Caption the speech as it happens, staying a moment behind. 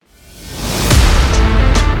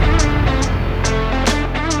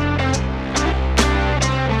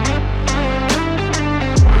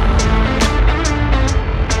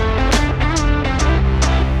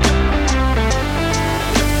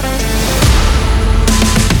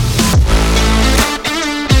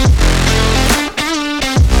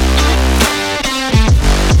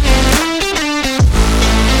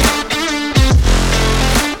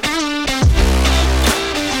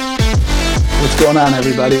on,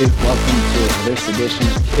 everybody? Welcome to this edition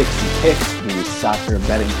of Kicks and Kicks, the soccer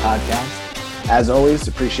betting podcast. As always,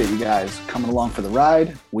 appreciate you guys coming along for the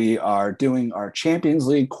ride. We are doing our Champions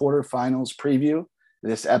League Quarterfinals preview.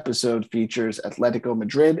 This episode features Atletico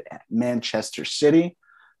Madrid at Manchester City.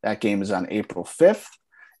 That game is on April 5th.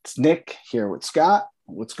 It's Nick here with Scott.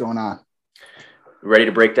 What's going on? Ready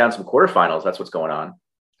to break down some quarterfinals. That's what's going on.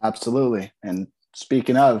 Absolutely. And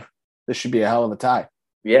speaking of, this should be a hell of a tie.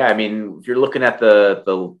 Yeah, I mean, if you're looking at the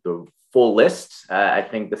full list, I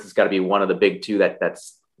think this has got to be one of the big two that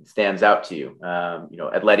stands out to you.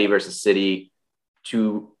 Atleti versus City,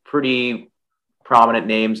 two pretty prominent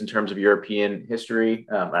names in terms of European history.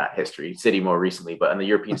 Not history, City more recently, but on the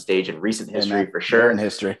European stage in recent history for sure. In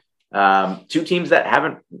history. Two teams that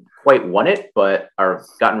haven't quite won it, but are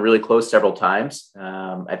gotten really close several times.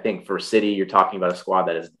 I think for City, you're talking about a squad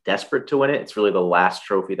that is desperate to win it. It's really the last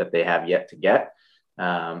trophy that they have yet to get.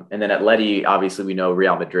 And then Atleti, obviously, we know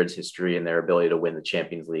Real Madrid's history and their ability to win the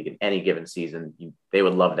Champions League in any given season. They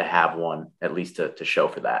would love to have one, at least to show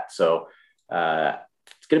for that. So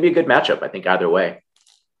it's going to be a good matchup, I think, either way.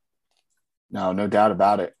 No doubt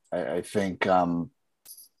about it. I think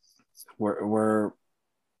we're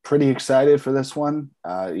pretty excited for this one.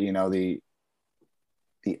 The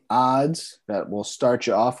odds that we'll start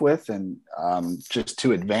you off with, and just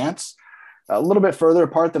to advance a little bit further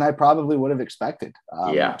apart than I probably would have expected.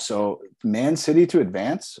 So Man City to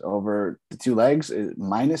advance over the two legs is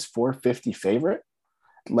minus 450 favorite.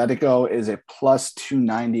 Atletico is a plus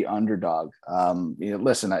 290 underdog.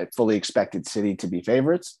 Listen, I fully expected City to be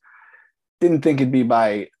favorites. Didn't think it'd be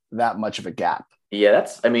by that much of a gap. Yeah,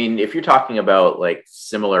 if you're talking about like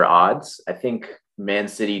similar odds, I think Man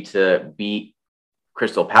City to beat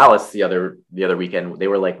Crystal Palace the other weekend, they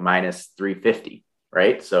were like minus 350,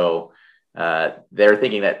 right? So they're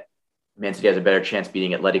thinking that Man City has a better chance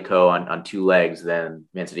beating Atletico on two legs than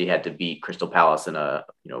Man City had to beat Crystal Palace in a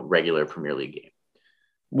regular Premier League game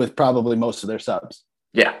with probably most of their subs.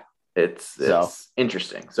 Yeah, it's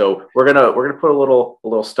interesting. So we're gonna put a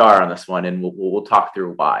little star on this one, and we'll talk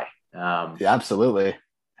through why. Yeah, absolutely.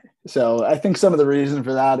 So I think some of the reason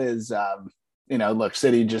for that is, look,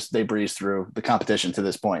 City they breezed through the competition to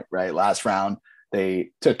this point, right? Last round,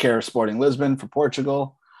 they took care of Sporting Lisbon for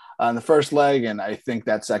Portugal on the first leg. And I think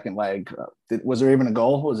that second leg, was there even a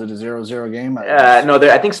goal? Was it a 0-0 game? No,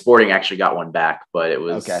 I think Sporting actually got one back, but it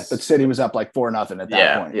was okay. But City was up like 4-0 at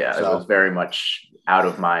that point. Yeah, so it was very much out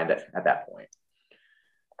of mind at that point.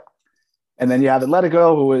 And then you have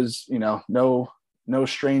Atletico, who is, no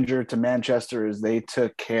stranger to Manchester, as they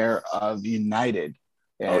took care of United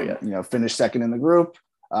and, finished second in the group.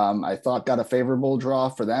 I thought got a favorable draw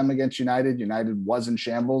for them against United. United was in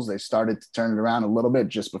shambles. They started to turn it around a little bit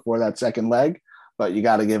just before that second leg, but you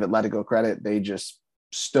got to give Atletico credit. They just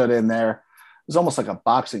stood in there. It was almost like a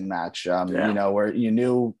boxing match, where you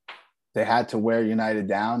knew they had to wear United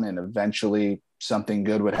down and eventually something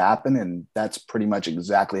good would happen. And that's pretty much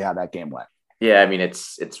exactly how that game went. Yeah,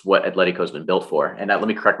 it's what Atletico's been built for. And let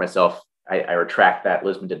me correct myself. I retract that.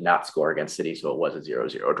 Lisbon did not score against City, so it was a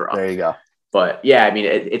 0-0 draw. There you go. But yeah,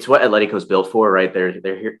 it's what Atletico's built for, right? They're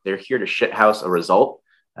here to shithouse a result.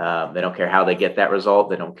 They don't care how they get that result.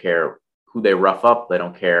 They don't care who they rough up. They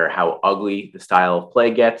don't care how ugly the style of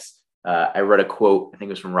play gets. I read a quote, I think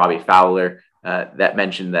it was from Robbie Fowler, that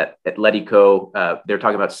mentioned that Atletico, they're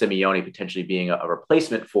talking about Simeone potentially being a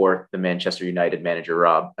replacement for the Manchester United manager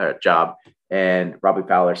job. And Robbie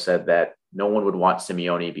Fowler said that no one would want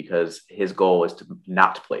Simeone because his goal is to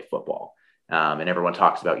not play football. And everyone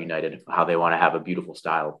talks about United, how they want to have a beautiful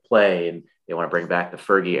style of play and they want to bring back the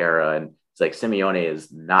Fergie era. And it's like Simeone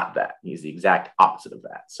is not that. He's the exact opposite of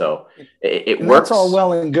that. So it works. That's all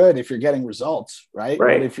well and good if you're getting results, right?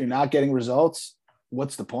 Right. But if you're not getting results,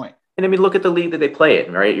 what's the point? And look at the league that they play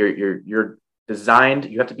in, right? You're designed,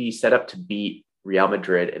 you have to be set up to beat Real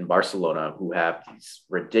Madrid and Barcelona, who have these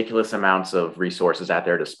ridiculous amounts of resources at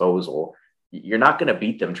their disposal. You're not going to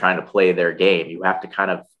beat them trying to play their game. You have to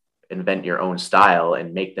kind of invent your own style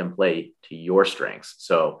and make them play to your strengths.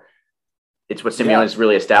 So it's what Simeone has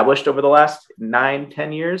really established over the last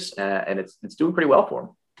 9-10 years. And it's doing pretty well for him.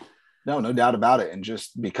 No doubt about it. And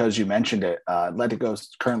just because you mentioned it, Atletico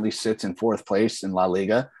currently sits in 4th place in La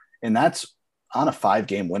Liga, and that's on a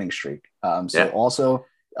 5-game winning streak. Also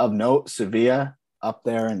of note, Sevilla up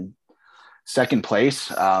there in 2nd place.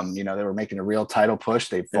 They were making a real title push.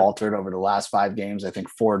 They faltered over the last 5 games. I think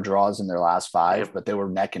 4 draws in their last 5, but they were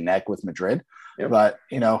neck and neck with Madrid. But,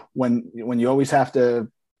 when you always have to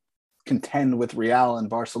contend with Real and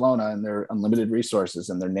Barcelona and their unlimited resources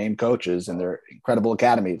and their named coaches and their incredible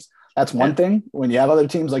academies, that's one thing. When you have other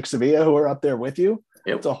teams like Sevilla who are up there with you,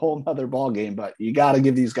 It's a whole nother ball game, but you got to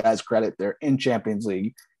give these guys credit. They're in Champions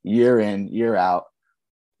League year in, year out.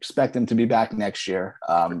 Expect them to be back next year.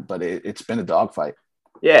 But it's been a dogfight.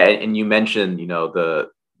 Yeah. And you mentioned,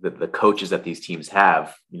 the coaches that these teams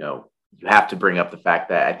have, you have to bring up the fact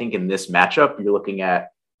that I think in this matchup, you're looking at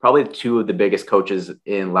probably two of the biggest coaches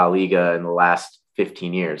in La Liga in the last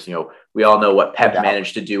 15 years. We all know what Pep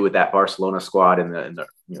managed to do with that Barcelona squad in the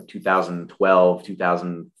 2012,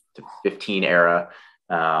 2015 era.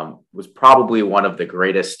 Was probably one of the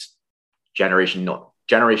greatest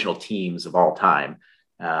generational teams of all time.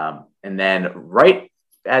 And then right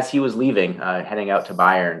as he was leaving, heading out to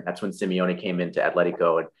Bayern, that's when Simeone came into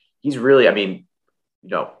Atletico. And he's really,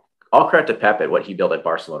 all credit to Pep at what he built at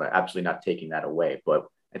Barcelona. Absolutely not taking that away. But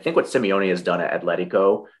I think what Simeone has done at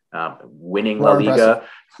Atletico, winning La Liga,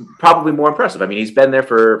 probably more impressive. I mean, he's been there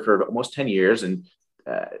for almost 10 years, and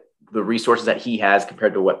the resources that he has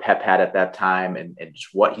compared to what Pep had at that time, and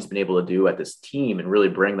just what he's been able to do at this team and really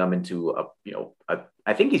bring them into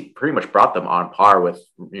I think he's pretty much brought them on par with,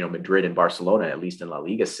 Madrid and Barcelona, at least in La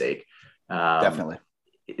Liga's sake. Definitely.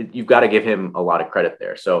 You've got to give him a lot of credit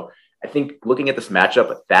there. So I think looking at this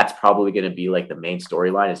matchup, that's probably going to be like the main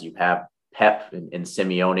storyline, is you have Pep and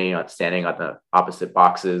Simeone standing on the opposite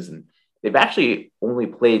boxes, and they've actually only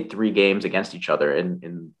played 3 games against each other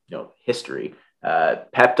in history.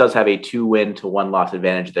 Pep does have a 2-win to 1-loss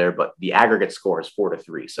advantage there, but the aggregate score is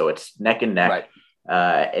 4-3, so it's neck and neck.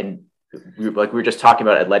 Right. And we were just talking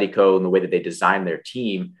about Atletico and the way that they designed their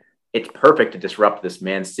team. It's perfect to disrupt this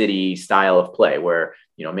Man City style of play, where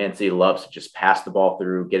Man City loves to just pass the ball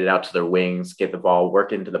through, get it out to their wings, get the ball,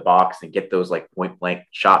 work into the box, and get those like point blank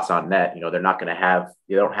shots on net. They're not going to have,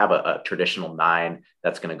 they don't have a traditional 9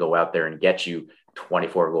 that's going to go out there and get you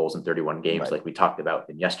 24 goals in 31 games, right, like we talked about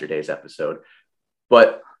in yesterday's episode.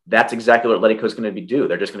 But that's exactly what Atletico is going to do.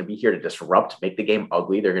 They're just going to be here to disrupt, make the game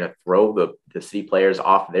ugly. They're going to throw the City players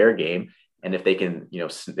off their game. And if they can,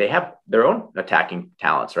 they have their own attacking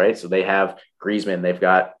talents, right? So they have Griezmann, they've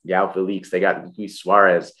got João Felix, they got Luis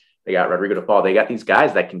Suarez, they got Rodrigo de Paul. They got these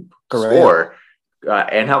guys that can score.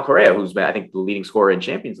 Angel Correa, who's been, I think, the leading scorer in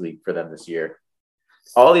Champions League for them this year.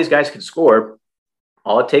 All these guys can score.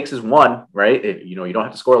 All it takes is one, right? You don't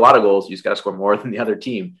have to score a lot of goals. You just got to score more than the other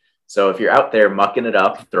team. So if you're out there mucking it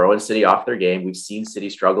up, throwing City off their game, we've seen City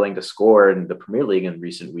struggling to score in the Premier League in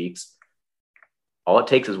recent weeks. All it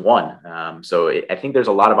takes is one. I think there's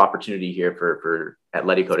a lot of opportunity here for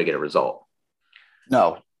Atletico to get a result.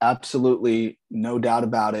 No, absolutely. No doubt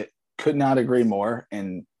about it. Could not agree more.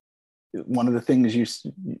 And one of the things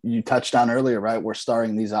you touched on earlier, right? We're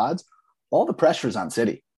starring these odds. All the pressure's on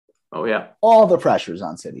City. Oh, yeah. All the pressure's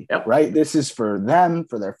on City, yep, right? This is for them,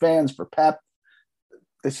 for their fans, for Pep.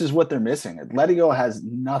 This is what they're missing. Atletico has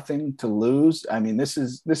nothing to lose. I mean, this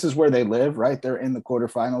is where they live, right? They're in the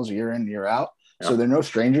quarterfinals year in, year out. Yep. So they're no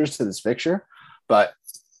strangers to this fixture, but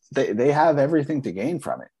they have everything to gain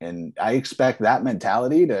from it. And I expect that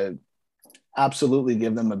mentality to absolutely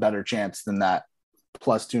give them a better chance than that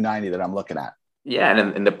plus 290 that I'm looking at. Yeah,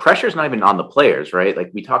 and the pressure's not even on the players, right? Like,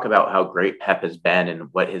 we talk about how great Pep has been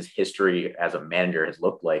and what his history as a manager has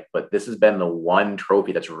looked like, but this has been the one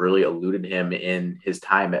trophy that's really eluded him in his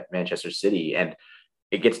time at Manchester City. And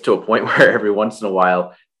it gets to a point where every once in a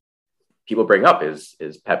while people bring up, is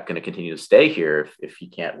Pep going to continue to stay here if he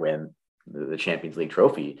can't win the Champions League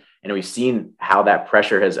trophy? And we've seen how that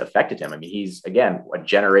pressure has affected him. I mean, he's, again, a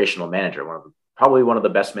generational manager, probably one of the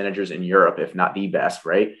best managers in Europe, if not the best,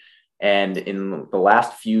 right? And in the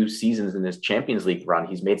last few seasons in this Champions League run,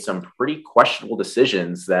 he's made some pretty questionable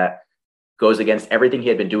decisions that goes against everything he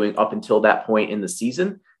had been doing up until that point in the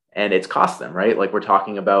season. And it's cost them, right? Like, we're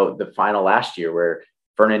talking about the final last year where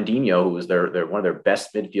Fernandinho, who was their one of their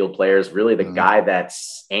best midfield players, really the guy that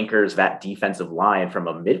anchors that defensive line from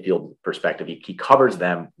a midfield perspective. He covers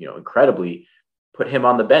them, incredibly. Put him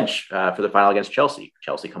on the bench for the final against Chelsea.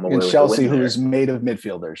 Chelsea come away with Chelsea, who's made of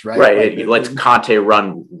midfielders, right? Right. It lets Conte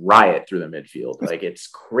run riot through the midfield. Like, it's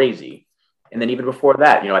crazy. And then even before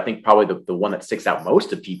that, I think probably the one that sticks out most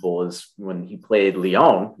to people is when he played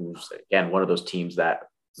Lyon, who's, again, one of those teams that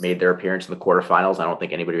made their appearance in the quarterfinals. I don't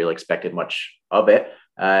think anybody really expected much of it.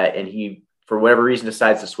 And he, for whatever reason,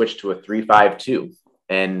 decides to switch to a 3-5-2.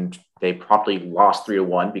 And they promptly lost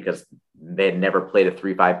 3-1 because they had never played a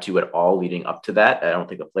 3-5-2 at all leading up to that. I don't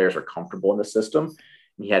think the players were comfortable in the system.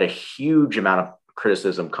 And he had a huge amount of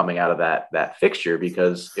criticism coming out of that fixture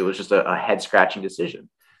because it was just a head-scratching decision.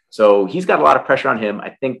 So he's got a lot of pressure on him.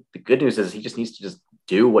 I think the good news is he just needs to just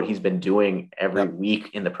do what he's been doing every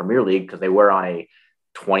week in the Premier League, because they were on a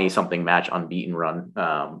 20-something match unbeaten run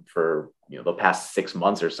for the past 6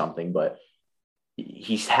 months or something. But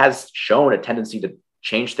he has shown a tendency to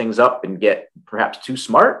change things up and get perhaps too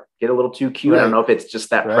smart, get a little too cute. Right. I don't know if it's just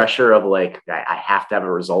that pressure of like, I have to have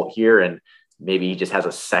a result here. And maybe he just has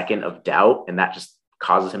a second of doubt and that just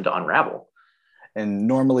causes him to unravel. And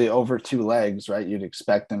normally over 2 legs, right, you'd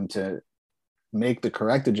expect them to make the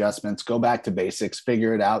correct adjustments, go back to basics,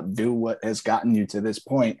 figure it out, do what has gotten you to this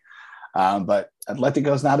point. But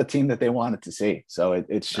Atletico is not a team that they wanted to see. So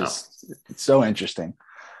it's so interesting.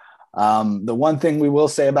 The one thing we will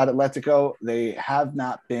say about Atletico, they have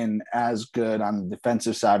not been as good on the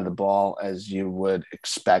defensive side of the ball as you would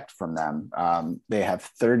expect from them. They have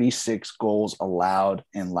 36 goals allowed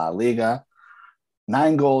in La Liga,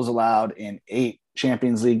 9 goals allowed in 8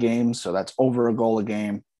 Champions League games. So that's over a goal a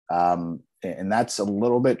game. And that's a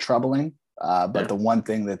little bit troubling. But the one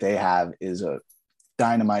thing that they have is a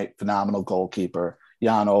dynamite, phenomenal goalkeeper,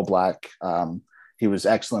 Jan Oblak. He was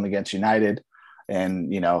excellent against United.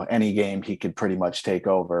 And, any game he could pretty much take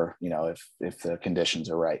over, if the conditions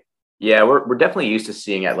are right. Yeah, we're definitely used to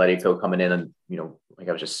seeing Atletico coming in and, like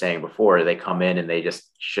I was just saying before, they come in and they just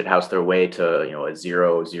shithouse their way to, a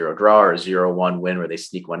 0-0 draw or a 0-1 win where they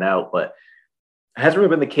sneak one out. But it hasn't really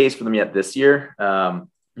been the case for them yet this year.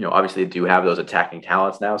 Obviously they do have those attacking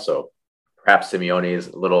talents now. So perhaps Simeone is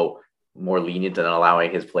a little more lenient and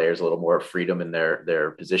allowing his players a little more freedom in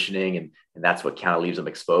their positioning. And that's what kind of leaves them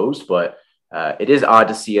exposed. But it is odd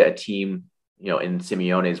to see a team, in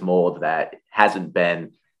Simeone's mold that hasn't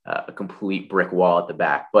been a complete brick wall at the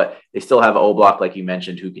back, but they still have Oblak, like you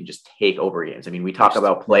mentioned, who can just take over games. I mean, we talk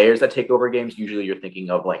about players that take over games. Usually you're thinking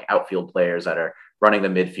of like outfield players that are running the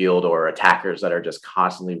midfield or attackers that are just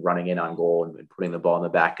constantly running in on goal and putting the ball in the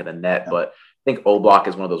back of the net. Yeah. But I think Oblak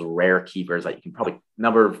is one of those rare keepers that you can probably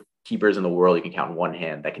number of keepers in the world you can count in one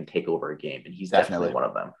hand that can take over a game. And he's definitely one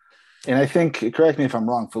of them. And I think, correct me if I'm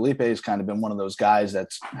wrong, Felipe has kind of been one of those guys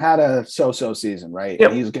that's had a so-so season, right?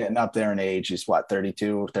 Yep. He's getting up there in age. He's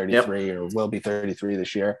 32, 33, or will be 33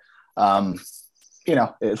 this year.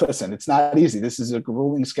 Listen, it's not easy. This is a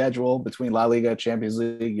grueling schedule between La Liga, Champions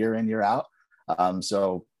League, year in, year out.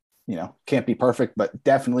 Can't be perfect, but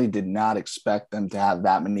definitely did not expect them to have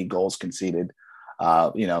that many goals conceded.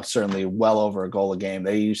 Certainly well over a goal a game.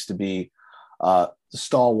 They used to be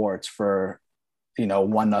stalwarts for,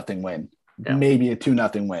 1-0 win, maybe a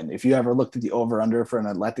 2-0 win. If you ever looked at the over-under for an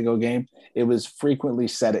Atletico game, it was frequently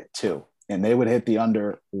set at 2, and they would hit the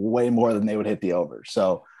under way more than they would hit the over.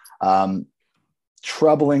 So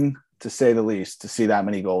troubling, to say the least, to see that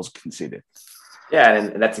many goals conceded. Yeah,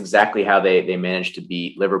 and that's exactly how they managed to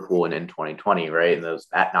beat Liverpool in 2020, right? In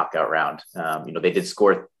that knockout round. They did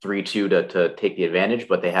score 3-2 to take the advantage,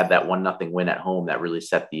 but they had that 1-0 win at home that really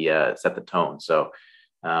set the tone. So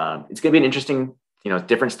it's going to be an interesting,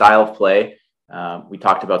 different style of play. We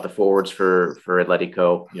talked about the forwards for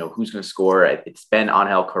Atletico, who's going to score. It's been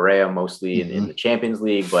Angel Correa mostly in the Champions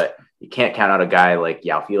League, but you can't count out a guy like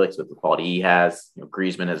João Felix with the quality he has.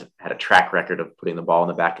 Griezmann has had a track record of putting the ball in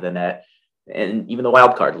the back of the net. And even the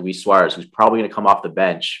wild card, Luis Suarez, who's probably going to come off the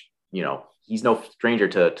bench, he's no stranger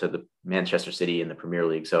to the Manchester City in the Premier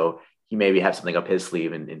League. So he maybe have something up his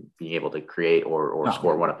sleeve and being able to create or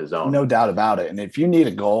score one of his own. No doubt about it. And if you need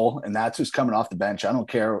a goal and that's who's coming off the bench, I don't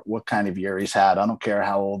care what kind of year he's had. I don't care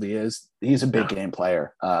how old he is. He's a big game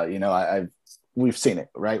player. We've seen it,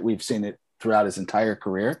 right? We've seen it throughout his entire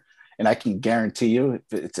career. And I can guarantee you, if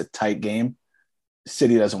it's a tight game,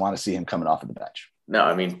 City doesn't want to see him coming off of the bench. No,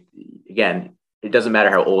 I mean, again, it doesn't matter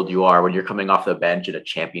how old you are. When you're coming off the bench in a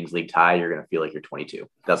Champions League tie, you're going to feel like you're 22. It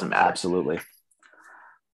doesn't matter. Absolutely.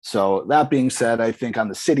 So that being said, I think on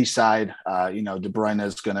the City side, De Bruyne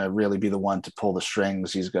is going to really be the one to pull the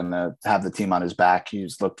strings. He's going to have the team on his back.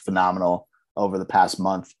 He's looked phenomenal over the past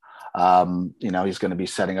month. He's going to be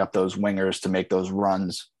setting up those wingers to make those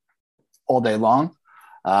runs all day long.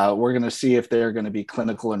 We're going to see if they're going to be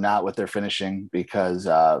clinical or not with their finishing because,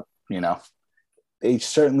 they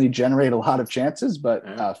certainly generate a lot of chances,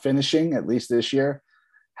 but finishing, at least this year,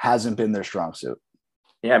 hasn't been their strong suit.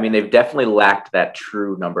 Yeah, I mean, they've definitely lacked that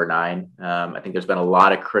true number 9. I think there's been a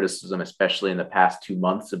lot of criticism, especially in the past 2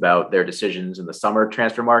 months, about their decisions in the summer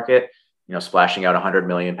transfer market, splashing out £100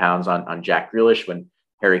 million on Jack Grealish when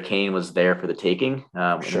Harry Kane was there for the taking.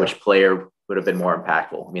 Sure. Which player would have been more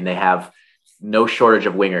impactful? I mean, they have no shortage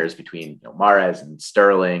of wingers between Mahrez and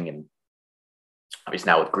Sterling and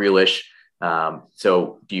obviously now with Grealish.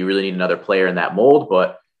 So do you really need another player in that mold?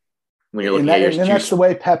 But when you're looking at your that's the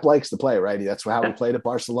way Pep likes to play, right? That's how he played at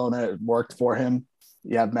Barcelona. It worked for him.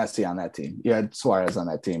 You have Messi on that team. You had Suarez on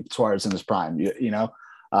that team. Suarez in his prime.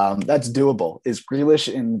 That's doable. Is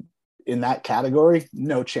Grealish in that category?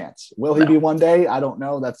 No chance. Will he be one day? I don't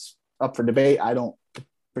know. That's up for debate. I don't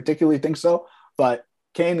particularly think so. But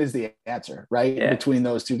Kane is the answer, right? Yeah. Between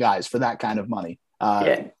those two guys for that kind of money.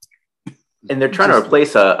 Yeah. And they're trying to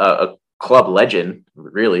replace a club legend,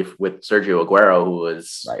 really, with Sergio Aguero, who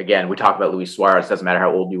was, again, we talk about Luis Suarez. Doesn't matter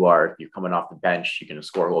how old you are. If you're coming off the bench, you can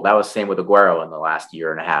score a goal. That was the same with Aguero in the last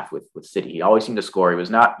year and a half with City. He always seemed to score. He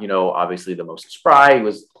was not, obviously the most spry. He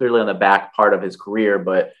was clearly on the back part of his career,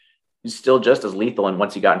 but he's still just as lethal. And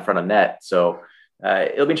once he got in front of net. So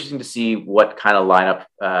it'll be interesting to see what kind of lineup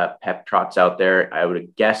Pep trots out there. I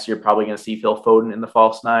would guess you're probably going to see Phil Foden in the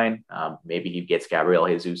false nine. Maybe he gets Gabriel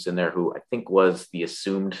Jesus in there, who I think was the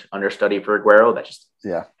assumed understudy for Aguero. That just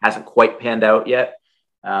hasn't quite panned out yet.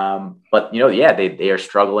 But they are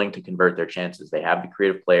struggling to convert their chances. They have the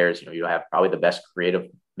creative players. You have probably the best creative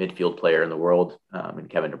midfield player in the world in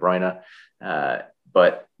Kevin De Bruyne.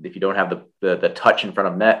 But if you don't have the touch in front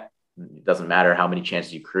of net, it doesn't matter how many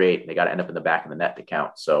chances you create. They got to end up in the back of the net to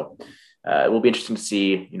count. So it will be interesting to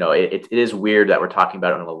see. It is weird that we're talking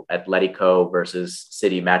about an Atletico versus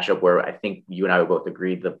City matchup where I think you and I would both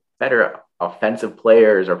agree the better offensive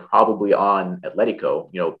players are probably on Atletico,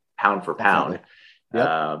 pound for pound,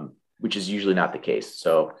 which is usually not the case.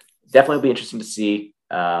 So definitely will be interesting to see.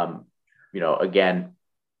 Again,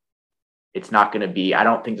 it's not going to be, I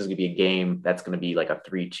don't think there's going to be a game that's going to be like a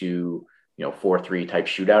 3-2, 4-3 type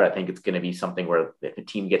shootout. I think it's going to be something where if a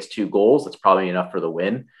team gets 2 goals, that's probably enough for the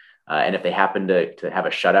win. And if they happen to have a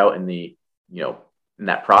shutout in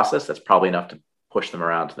that process, that's probably enough to push them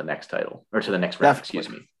around to the next title or to the next round, excuse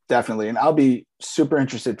me. Definitely. And I'll be super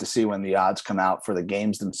interested to see when the odds come out for the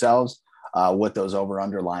games themselves, what those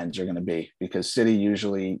over-under lines are going to be, because City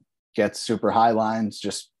usually gets super high lines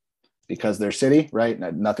just because they're City, right?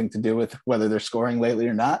 Nothing to do with whether they're scoring lately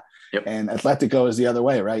or not. Yep. And Atletico is the other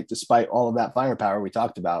way, right? Despite all of that firepower we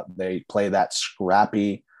talked about, they play that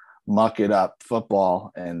scrappy, muck it up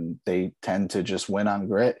football, and they tend to just win on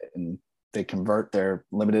grit, and they convert their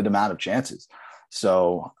limited amount of chances.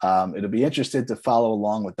 So it'll be interesting to follow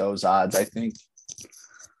along with those odds. I think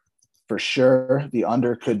for sure the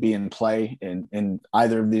under could be in play in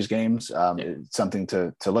either of these games. It's something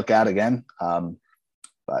to look at again. And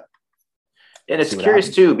it's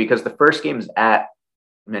curious too, because the first game is at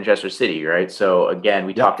Manchester City, right? So again,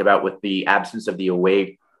 we talked about with the absence of the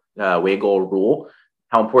away goal rule,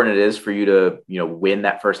 how important it is for you to, win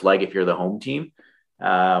that first leg if you're the home team.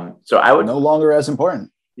 So I would no longer as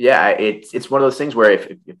important. Yeah, it's one of those things where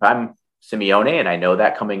if I'm Simeone and I know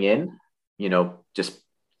that coming in, just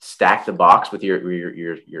stack the box with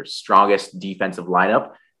your strongest defensive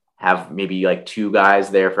lineup. Have maybe like 2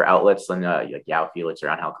 guys there for outlets, and like João Felix or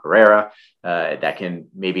Angel Carrera that can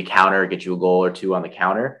maybe counter, get you a goal or 2 on the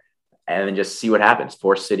counter, and then just see what happens.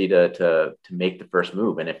 Force City to make the first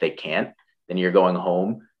move, and if they can't, then you're going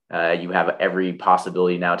home. You have every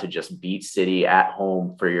possibility now to just beat City at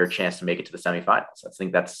home for your chance to make it to the semifinals. I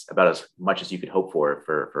think that's about as much as you could hope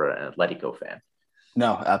for an Atletico fan.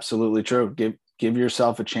 No, absolutely true. Give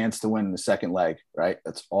yourself a chance to win the second leg, right?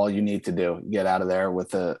 That's all you need to do. Get out of there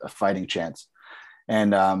with a fighting chance.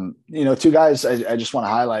 And, 2 guys I just want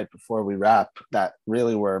to highlight before we wrap that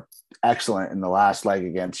really were excellent in the last leg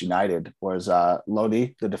against United was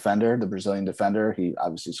Lodi, the defender, the Brazilian defender. He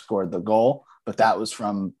obviously scored the goal, but that was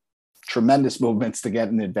from tremendous movements to get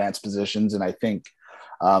in advanced positions. And I think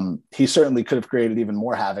he certainly could have created even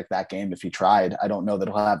more havoc that game if he tried. I don't know that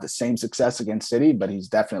he'll have the same success against City, but he's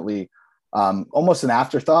definitely almost an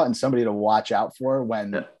afterthought and somebody to watch out for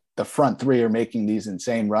when the front 3 are making these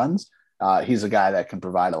insane runs. He's a guy that can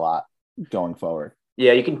provide a lot going forward.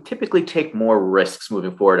 Yeah, you can typically take more risks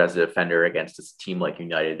moving forward as a defender against a team like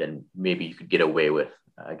United than maybe you could get away with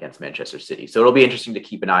against Manchester City. So it'll be interesting to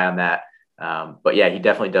keep an eye on that. But yeah, he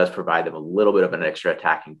definitely does provide them a little bit of an extra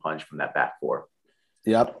attacking punch from that back 4.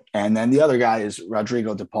 Yep. And then the other guy is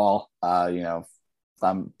Rodrigo de Paul.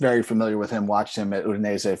 I'm very familiar with him, watched him at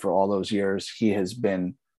Udinese for all those years. He has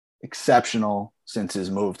been exceptional since his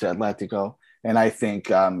move to Atletico. And I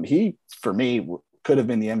think he, for me, could have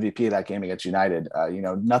been the MVP of that game against United.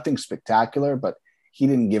 Nothing spectacular, but he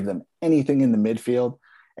didn't give them anything in the midfield.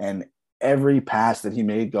 And every pass that he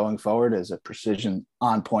made going forward is a precision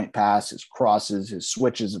on-point pass, his crosses, his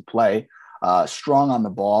switches of play, strong on the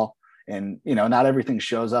ball. And, not everything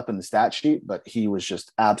shows up in the stat sheet, but he was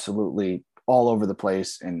just absolutely all over the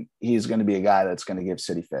place. And he's going to be a guy that's going to give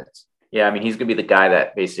City fits. Yeah, I mean, he's going to be the guy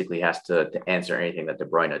that basically has to answer anything that De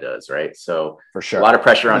Bruyne does, right? So for sure, a lot of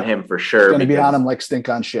pressure on him for sure. Going to be on him like stink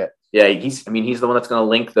on shit. Yeah, he's the one that's going to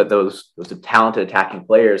link those talented attacking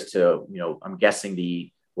players to, I'm guessing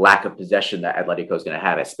the lack of possession that Atletico is going to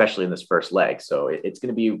have, especially in this first leg. So it's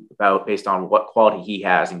going to be based on what quality he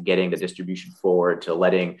has and getting the distribution forward to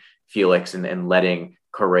letting Felix and letting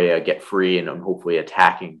Correa get free and hopefully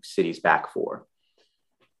attacking City's back four.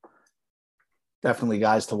 Definitely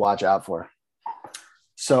guys to watch out for.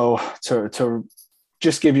 So to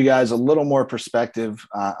just give you guys a little more perspective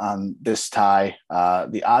on this tie,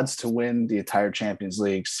 the odds to win the entire Champions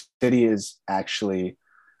League, City is actually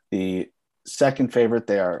the second favorite.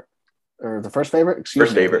 Or the first favorite? Excuse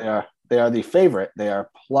first me. Favorite. They are the favorite. They are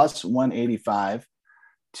plus 185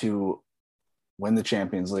 to win the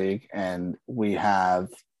Champions League. And we have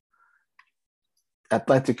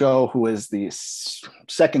Atletico, who is the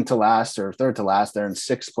second to last or third to last. They're in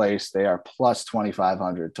sixth place. They are plus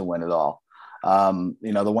 2,500 to win it all.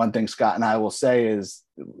 The one thing Scott and I will say is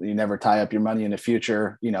you never tie up your money in the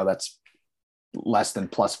future. That's less than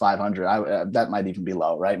plus 500. That might even be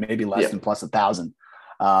low, right? Maybe less than plus 1,000.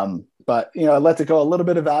 But Atletico, a little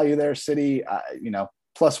bit of value there. City,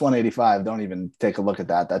 plus 185. Don't even take a look at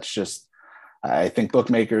that. That's just, I think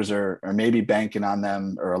bookmakers are maybe banking on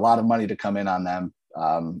them, or a lot of money to come in on them.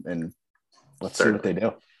 And let's see what they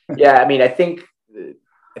do. Yeah, I mean, I think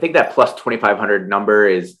that plus 2,500 number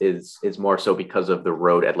is more so because of the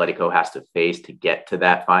road Atletico has to face to get to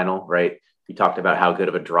that final, right? We talked about how good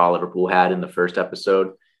of a draw Liverpool had in the first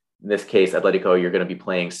episode. In this case, Atletico, you're going to be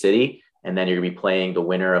playing City, and then you're going to be playing the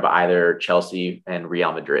winner of either Chelsea and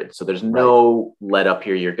Real Madrid. So there's no let up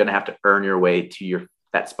here. You're going to have to earn your way to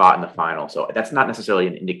that spot in the final. So that's not necessarily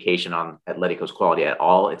an indication on Atletico's quality at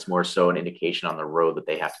all. It's more so an indication on the road that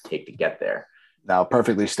they have to take to get there. No,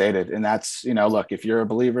 perfectly stated. And that's, look, if you're a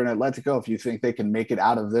believer in Atletico, if you think they can make it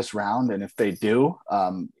out of this round, and if they do,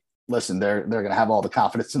 listen, they're going to have all the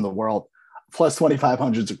confidence in the world. Plus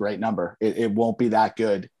 2,500 is a great number. It won't be that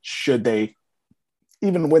good should they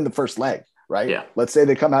even win the first leg, right? Yeah. Let's say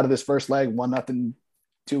they come out of this first leg 1-0,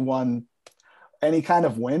 2-1, any kind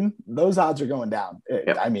of win, those odds are going down.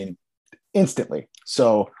 I mean, instantly.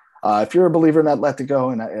 So if you're a believer in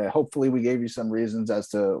Atletico, and hopefully we gave you some reasons as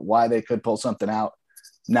to why they could pull something out,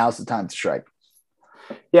 now's the time to strike.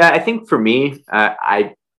 Yeah, I think for me,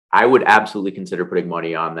 I would absolutely consider putting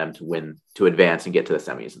money on them to win, to advance and get to the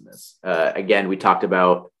semis in this. Again, we talked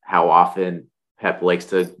about how often Pep likes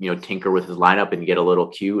to, tinker with his lineup and get a little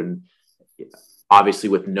cute. And obviously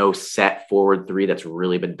with no set forward three that's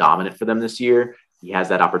really been dominant for them this year, he has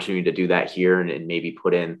that opportunity to do that here and maybe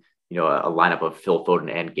put in, a lineup of Phil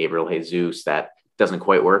Foden and Gabriel Jesus that doesn't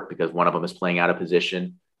quite work because one of them is playing out of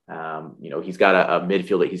position. He's got a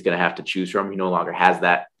midfield that he's going to have to choose from. He no longer has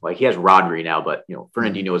that. Like, he has Rodri now, but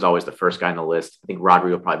Fernandinho is always the first guy on the list. I think Rodri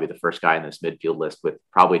will probably be the first guy in this midfield list with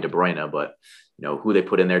probably De Bruyne, but who they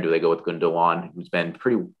put in there? Do they go with Gundogan, who's been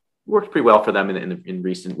worked pretty well for them in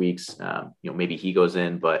recent weeks? Maybe he goes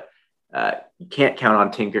in, but you can't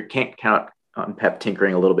count on Pep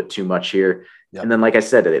tinkering a little bit too much here. Yep. And then, like I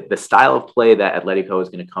said, the style of play that Atletico is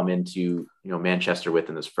going to come into, Manchester with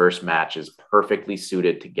in this first match is perfectly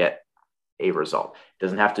suited to get a result. It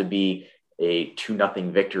doesn't have to be a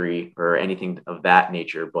 2-0 victory or anything of that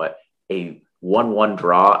nature, but a 1-1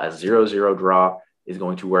 draw, a 0-0 draw is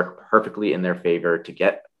going to work perfectly in their favor to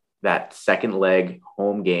get that second leg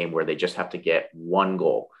home game where they just have to get one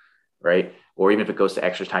goal, right? Or even if it goes to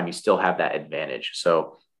extra time, you still have that advantage.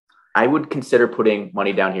 So I would consider putting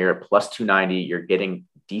money down here at plus 290. You're getting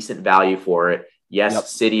decent value for it. Yes, yep.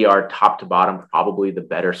 City are top to bottom, probably the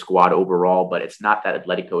better squad overall, but it's not that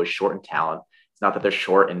Atletico is short in talent. It's not that they're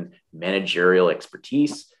short in managerial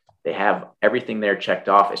expertise. They have everything there checked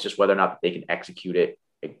off. It's just whether or not they can execute it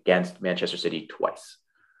against Manchester City twice.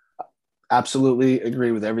 Absolutely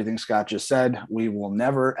agree with everything Scott just said. We will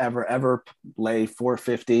never, ever, ever lay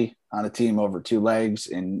 450 on a team over two legs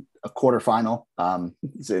in a quarterfinal. And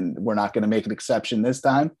we're not going to make an exception this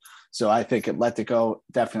time. So I think Atletico,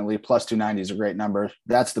 definitely plus 290 is a great number.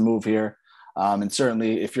 That's the move here. And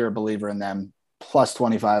certainly if you're a believer in them, plus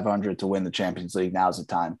 2,500 to win the Champions League, now's the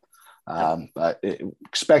time. But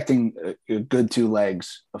expecting a good two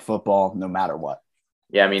legs of football, no matter what.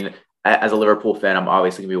 Yeah, I mean, as a Liverpool fan, I'm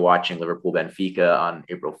obviously going to be watching Liverpool Benfica on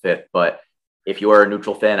April 5th. But if you are a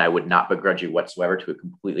neutral fan, I would not begrudge you whatsoever to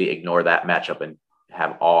completely ignore that matchup and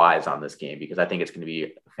have all eyes on this game, because I think it's going to be a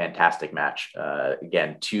fantastic match.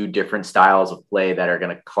 Again, two different styles of play that are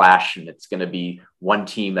going to clash, and it's going to be one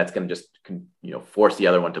team that's going to just force the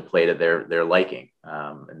other one to play to their liking.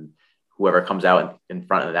 And whoever comes out in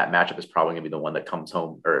front of that matchup is probably going to be the one that comes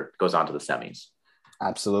home or goes on to the semis.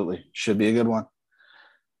 Absolutely. Should be a good one.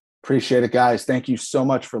 Appreciate it, guys. Thank you so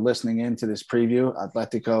much for listening in to this preview.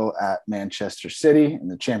 Atletico at Manchester City in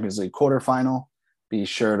the Champions League quarterfinal. Be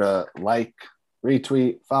sure to like,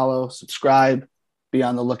 retweet, follow, subscribe. Be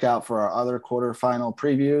on the lookout for our other quarterfinal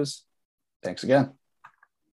previews. Thanks again.